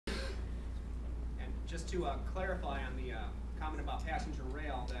just to clarify on the comment about passenger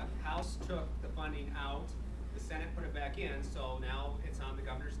rail, the House took the funding out, the Senate put it back in, so now it's on the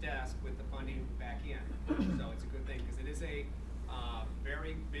governor's desk with the funding back in. So it's a good thing, because it is a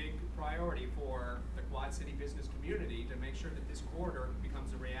very big priority for the Quad City business community to make sure that this corridor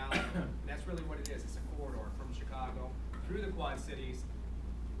becomes a reality. And that's really what it is. It's a corridor from Chicago through the Quad Cities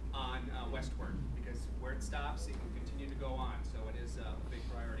on westward, because where it stops, it can continue to go on. So it is a big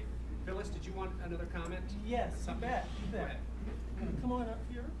priority. Phyllis, did you want another comment? Yes, you bet. Go ahead. Come on up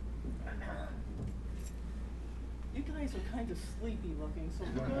here. You guys are kind of sleepy looking, so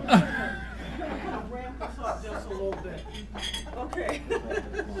we're going to kind of ramp this up just a little bit. Okay.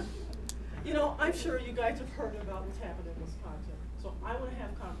 You know, I'm sure you guys have heard about what's happened in Wisconsin, so I want to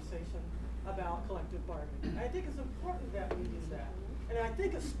have a conversation about collective bargaining. I think it's important that we do that. And I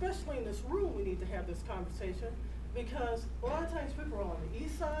think especially in this room we need to have this conversation, because a lot of times people are on the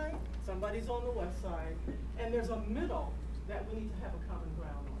east side, somebody's on the west side, and there's a middle that we need to have a common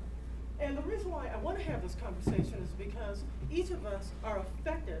ground on. And the reason why I want to have this conversation is because each of us are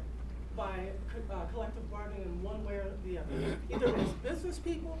affected by collective bargaining in one way or the other. Either as business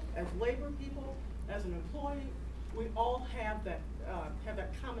people, as labor people, as an employee, we all have that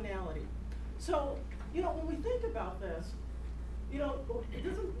commonality. So, you know, when we think about this, you know, it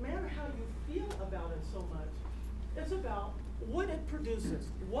doesn't matter how you feel about it so much. It's about what it produces.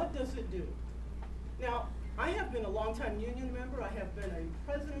 What does it do? Now, I have been a longtime union member. I have been a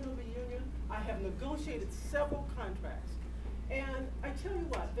president of a union. I have negotiated several contracts. And I tell you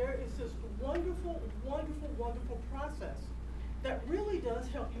what, there is this wonderful, wonderful, wonderful process that really does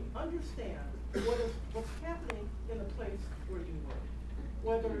help you understand what's happening in the place where you work.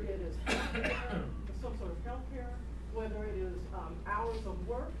 Whether it is healthcare, some sort of healthcare, whether it is hours of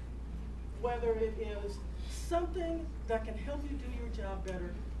work, whether it is something that can help you do your job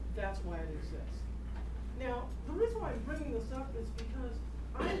better, that's why it exists. Now, the reason why I'm bringing this up is because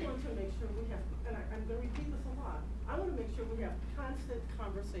I want to make sure we have, and I'm going to repeat this a lot, I want to make sure we have constant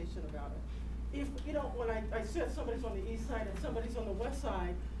conversation about it. If, you know, when I said somebody's on the east side and somebody's on the west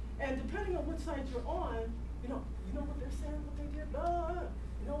side, and depending on which side you're on, you know what they're saying, what they did,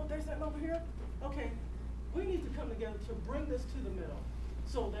 you know what they're saying over here? Okay, we need to come together to bring this to the middle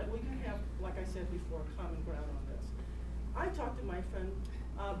so that we can have, like I said before, common ground on this. I talked to my friend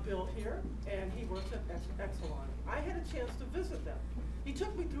Bill here, and he works at Exelon. I had a chance to visit them. He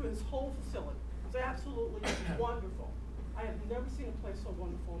took me through his whole facility. It's absolutely wonderful. I have never seen a place so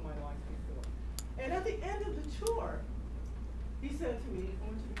wonderful in my life before. And at the end of the tour, he said to me, I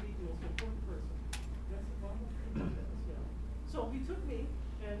want you to meet the most important person. And I said, well, I'm going to do this, you know. So he took me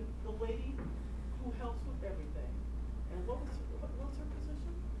and the lady who helps with everything. And what was her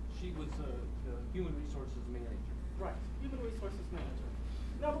position? She was the human resources manager. Right, human resources manager.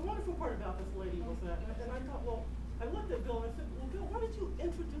 Now, the wonderful part about this lady was that, and I thought, well, I looked at Bill and I said, well, Bill, why did you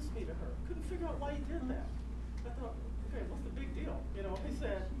introduce me to her? Couldn't figure out why you did that. I thought, okay, what's the big deal? You know, he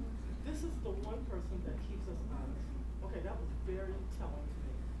said, this is the one person that keeps us honest. Okay, that was very telling to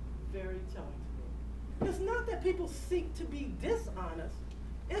me, very telling to me. It's not that people seek to be dishonest,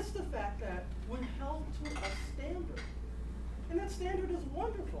 it's the fact that we're held to a standard. And that standard is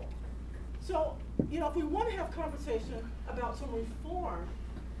wonderful. So, you know, if we want to have conversation about some reform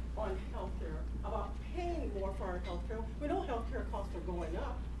on healthcare, about paying more for our healthcare, we know healthcare costs are going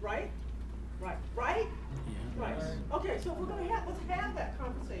up, right? Right. Right? Yeah. Right. Okay, so we're going to let's have that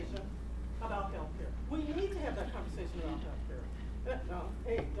conversation about healthcare. We need to have that conversation about healthcare.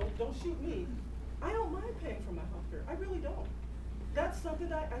 Hey, don't shoot me. I don't mind paying for my healthcare. I really don't. That's something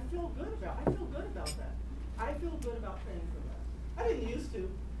that I feel good about. I feel good about that. I feel good about paying for that. I didn't used to.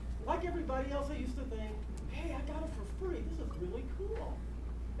 Like everybody else, I used to think, hey, I got it for free. This is really cool.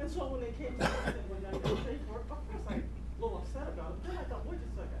 And so when they came to me and said, well, now you got to pay for it, of course I'm a little upset about it. Then I thought, wait a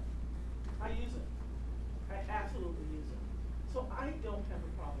second. I use it. I absolutely use it. So I don't have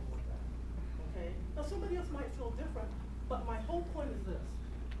a problem with that. Okay? Now somebody else might feel different, but my whole point is this.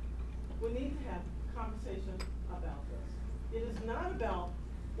 We need to have conversation about this. It is not about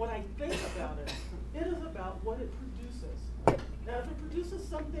what I think about it. It is about what it produces. Now, if it produces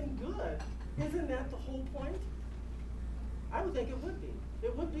something good, isn't that the whole point? I would think it would be.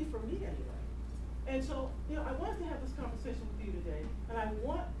 It would be for me anyway. And so, you know, I wanted to have this conversation with you today, and I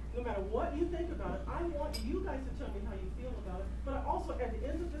want, no matter what you think about it, I want you guys to tell me how you feel about it, but I also, at the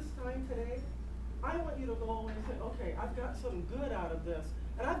end of this time today, I want you to go away and say, okay, I've got something good out of this,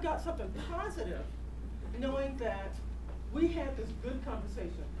 and I've got something positive, knowing that we had this good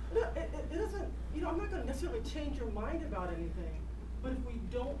conversation. It isn't, you know, I'm not going to necessarily change your mind about anything, but if we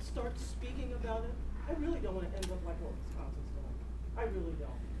don't start speaking about it, I really don't want to end up like what Wisconsin's doing. I really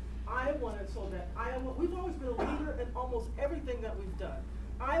don't. I want it so that we've always been a leader in almost everything that we've done.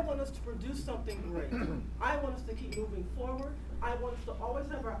 I want us to produce something great. I want us to keep moving forward. I want us to always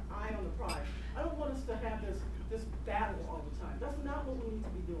have our eye on the prize. I don't want us to have this battle all the time. That's not what we need to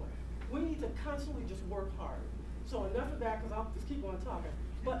be doing. We need to constantly just work hard. So enough of that, because I'll just keep on talking.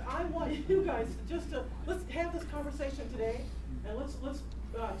 But I want you guys to let's have this conversation today, and let's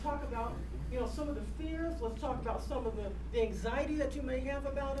talk about some of the fears. Let's talk about some of the anxiety that you may have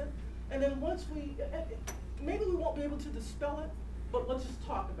about it. And then once maybe we won't be able to dispel it, but let's just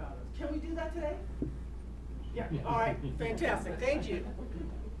talk about it. Can we do that today? Yeah. All right. Fantastic. Thank you.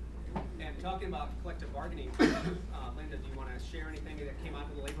 And talking about collective bargaining, Linda, do you want to share anything that came out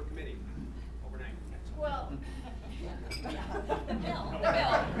of the Labor Committee overnight? Well, the bill.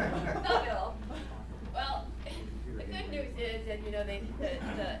 Well, the good news is, and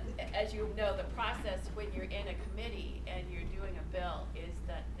as you know, the process when you're in a committee and you're doing a bill is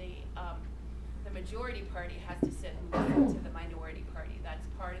that the majority party has to sit and listen to the minority party. That's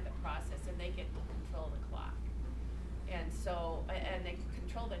part of the process, and they get to control the clock. And so, and they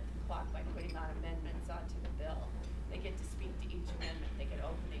control the clock by putting on amendments onto the bill. They get to speak to each amendment. They get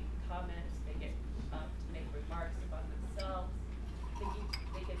opening comments. They get to make remarks about themselves. They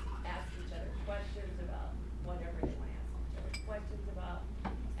get to ask each other questions about whatever they want to ask each other questions about.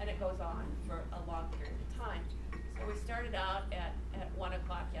 And it goes on for a long period of time. So we started out at 1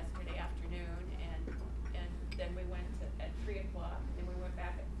 o'clock yesterday afternoon, and then we went at 3 o'clock, and then we went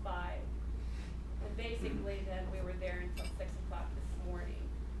back at 5. And basically then we were there until 6 o'clock this morning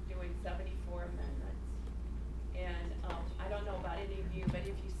doing 74 amendments. And I don't know about any of you, but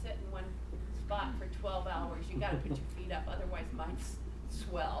if you sit in one spot for 12 hours, you gotta put your feet up, otherwise mine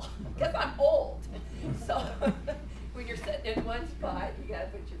swell, because I'm old. So when you're sitting in one spot, you gotta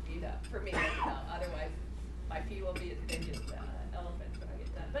put your feet up, for me anyhow, otherwise my feet will be as big as elephants when I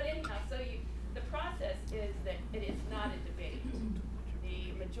get done. But anyhow, so the process is that it is not a debate.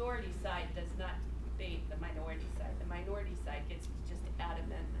 The majority side does not debate the minority side. The minority side gets to just add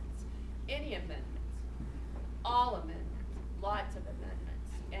amendments. Any amendments, all amendments, lots of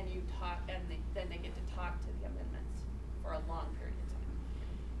amendments, and you talk, and then they get to talk to the amendments for a long period of time.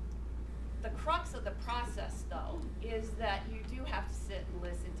 The crux of the process, though, is that you do have to sit and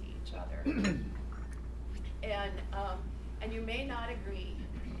listen to each other. And you may not agree,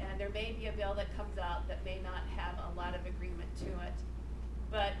 and there may be a bill that comes out that may not have a lot of agreement to it,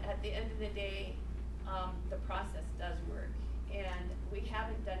 but at the end of the day, the process does work. And we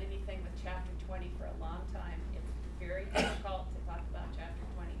haven't done anything with Chapter 20 for a long time. It's very difficult to talk about Chapter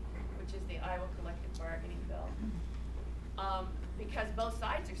 20, which is the Iowa Collective Bargaining Bill, because both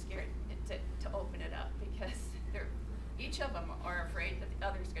sides are scared to open it up, because each of them are afraid that the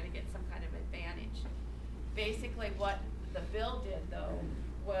other's going to get some kind of advantage. Basically, what the bill did, though,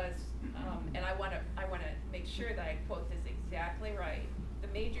 was, and I want to make sure that I quote this exactly right. The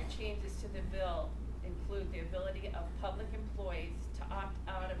major changes to the bill include the ability of public employees to opt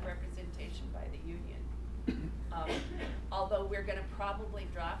out of representation by the union. Although we're going to probably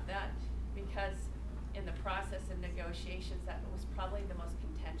drop that, because in the process of negotiations, that was probably the most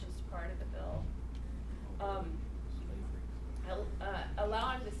contentious part of the bill.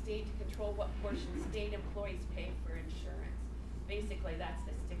 Allowing the state to control what portion state employees pay for insurance. Basically, that's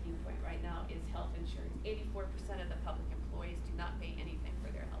the sticking point right now, is health insurance. 84% of the public employees do not pay anything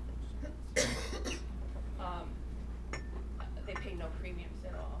for their health insurance. They pay no premiums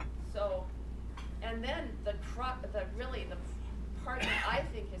at all. So, and then the part that I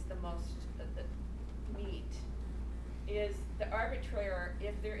think is the most the meat is the arbitrator.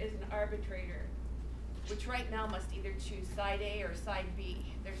 If there is an arbitrator, which right now must either choose side A or side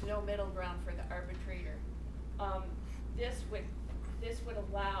B. There's no middle ground for the arbitrator. This would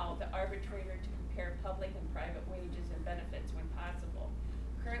allow the arbitrator to compare public and private wages and benefits when possible.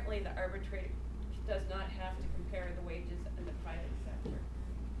 Currently, the arbitrator does not have to compare the wages in the private sector.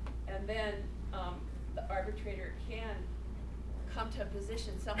 And then the arbitrator can come to a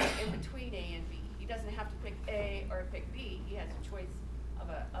position somewhere in between A and B. He doesn't have to pick A or pick B. He has a choice of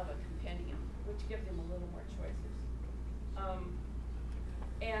a compendium, which gives him a little more choices.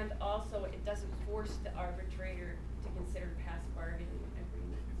 And also, it doesn't force the arbitrator to consider past bargaining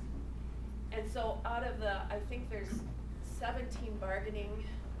agreements. And so out of I think there's 17 bargaining,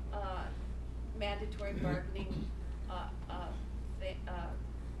 mandatory bargaining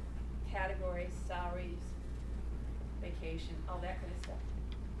categories, salaries, vacation, all that kind of stuff.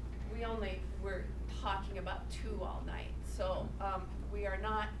 We're talking about 2 all night. So we are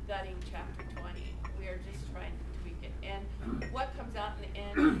not gutting Chapter 20. We are just trying to tweak it. And what comes out in the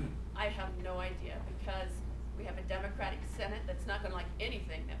end, I have no idea, because we have a Democratic Senate that's not going to like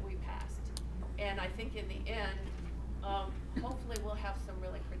anything that we And I think in the end, hopefully we'll have some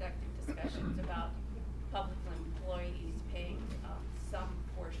really productive discussions about public employees paying some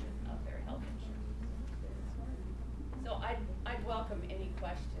portion of their health insurance. So I'd welcome any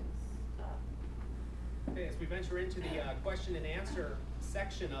questions. Okay, as we venture into the question and answer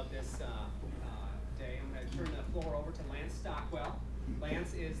section of this day, I'm going to turn the floor over to Lance Stockwell.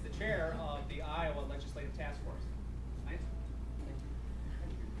 Lance is the chair of the Iowa Legislative Task Force. Lance?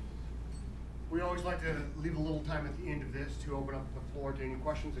 We always like to leave a little time at the end of this to open up the floor to any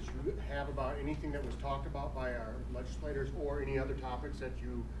questions that you have about anything that was talked about by our legislators or any other topics that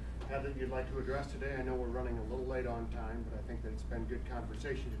you have that you'd like to address today. I know we're running a little late on time, but I think that it's been good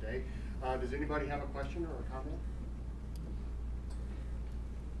conversation today. Does anybody have a question or a comment?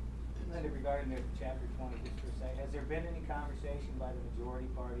 Linda, regarding the chapter 20, just for a second, has there been any conversation by the majority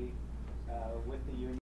party with the union